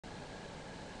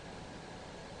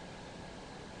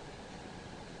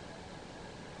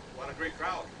a great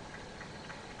crowd.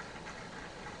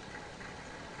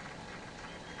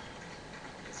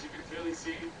 As you can clearly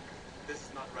see, this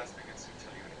is not wrestling, it's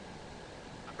Lucha Libre.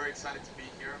 I'm very excited to be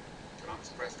here on this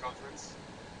press conference.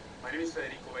 My name is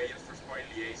Federico Bellas, first party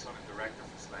liaison and director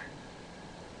for Slang.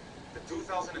 The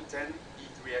 2010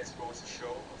 E3 Expo is a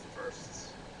show of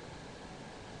firsts.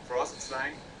 For us at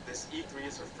Slang, this E3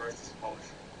 is our first as a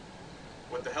publisher.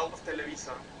 With the help of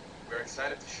Televisa, we're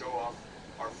excited to show off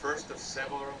our first of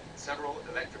several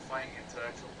electrifying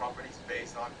intellectual properties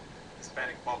based on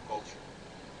Hispanic pop culture,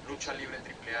 Lucha Libre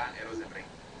AAA Héroes del Ring.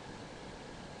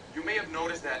 You may have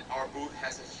noticed that our booth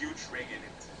has a huge ring in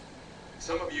it.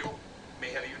 Some of you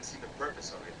may have even seen the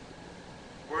purpose of it.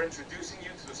 We're introducing you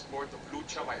to the sport of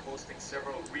lucha by hosting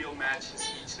several real matches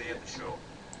each day at the show.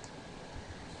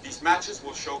 These matches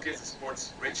will showcase the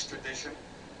sport's rich tradition,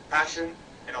 passion,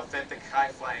 and authentic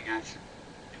high-flying action.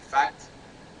 In fact,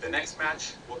 the next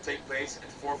match will take place at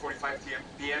 4:45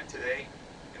 p.m. today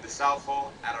in the South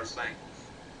Hall at our Slang booth.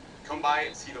 Come by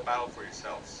and see the battle for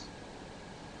yourselves.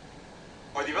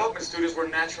 Our development studios were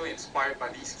naturally inspired by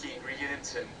these key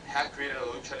ingredients and have created a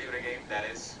Lucha Libre game that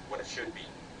is what it should be,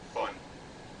 fun.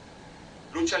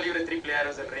 Lucha Libre AAA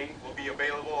Héroes del Ring will be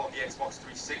available on the Xbox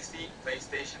 360,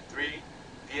 PlayStation 3,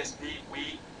 PSP,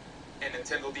 Wii, and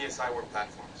Nintendo DSiWare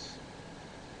platforms.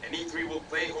 And E3 will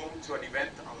play home to an event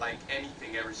unlike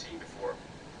anything ever seen before.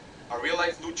 A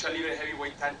real-life Lucha Libre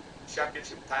Heavyweight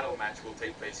Championship title match will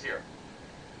take place here.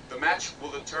 The match will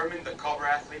determine the cover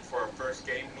athlete for our first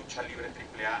game, Lucha Libre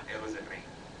AAA Héroes del Ring.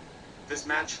 This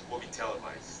match will be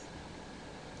televised.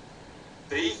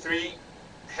 The E3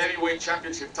 Heavyweight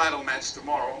Championship title match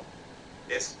tomorrow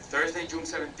is Thursday, June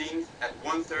 17th at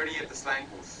 1:30 at the Slang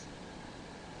booth,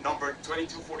 number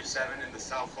 2247 in the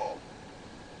South Hall.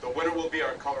 The winner will be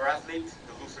our cover athlete,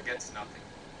 the loser gets nothing.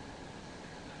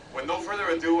 With no further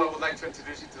ado, I would like to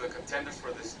introduce you to the contenders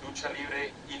for this Lucha Libre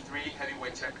E3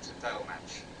 Heavyweight Championship title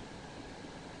match.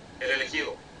 El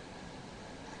Elegido,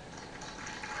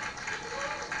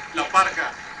 La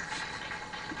Parca,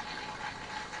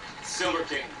 Silver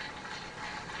King,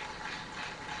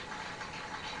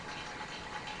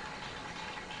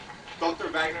 Dr.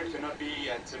 Wagner cannot be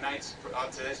at today's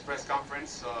press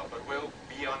conference, but will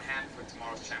be on hand for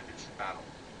tomorrow's championship battle.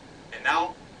 And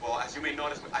now, well, as you may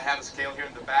notice, I have a scale here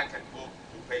in the back, and we'll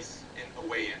place in the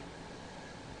weigh-in.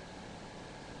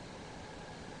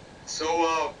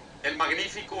 So, El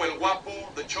Magnífico, El Guapo,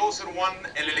 the Chosen One,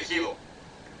 El Elegido.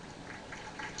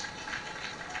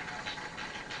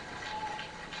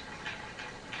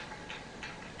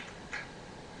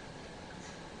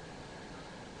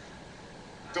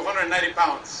 £290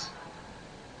 pounds.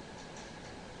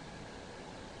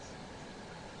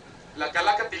 La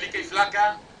Calaca, Tilica y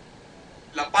Flaca,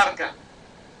 La Parca.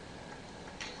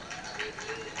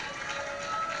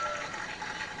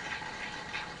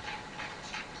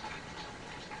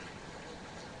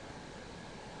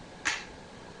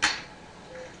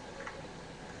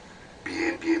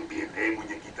 Bien. Hey,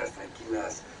 muñequitas,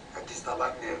 tranquilas. Aquí está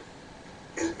Wagner,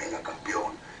 el mega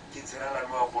campeón, quien será la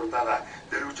nueva portada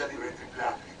de Lucha Libre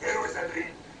AAA Héroes del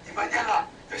Ring. Y mañana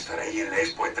estaré ahí en la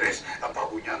Expo E3,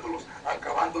 apabullándolos,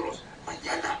 acabándolos.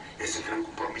 Mañana es el gran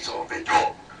compromiso donde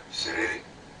yo seré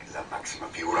la máxima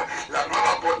figura, la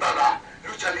nueva portada,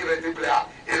 Lucha Libre AAA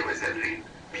Héroes del Ring.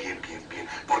 Bien.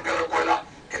 Porque recuerda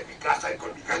que en mi casa y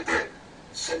con mi gente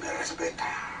se me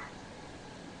respeta.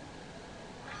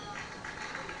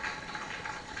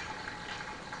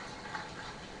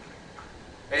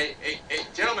 Hey,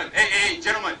 gentlemen,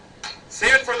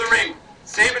 save it for the ring.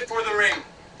 Save it for the ring.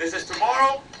 This is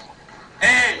tomorrow.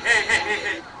 Hey.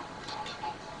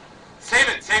 Save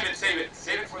it.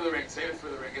 Save it for the ring. Save it for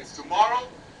the ring. It's tomorrow,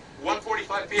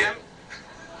 1:45 p.m.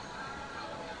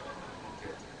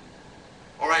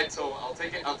 All right, so I'll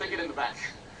take it in the back.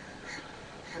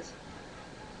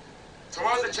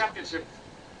 Tomorrow's the championship.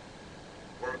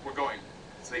 We're going.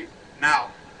 Let's leave.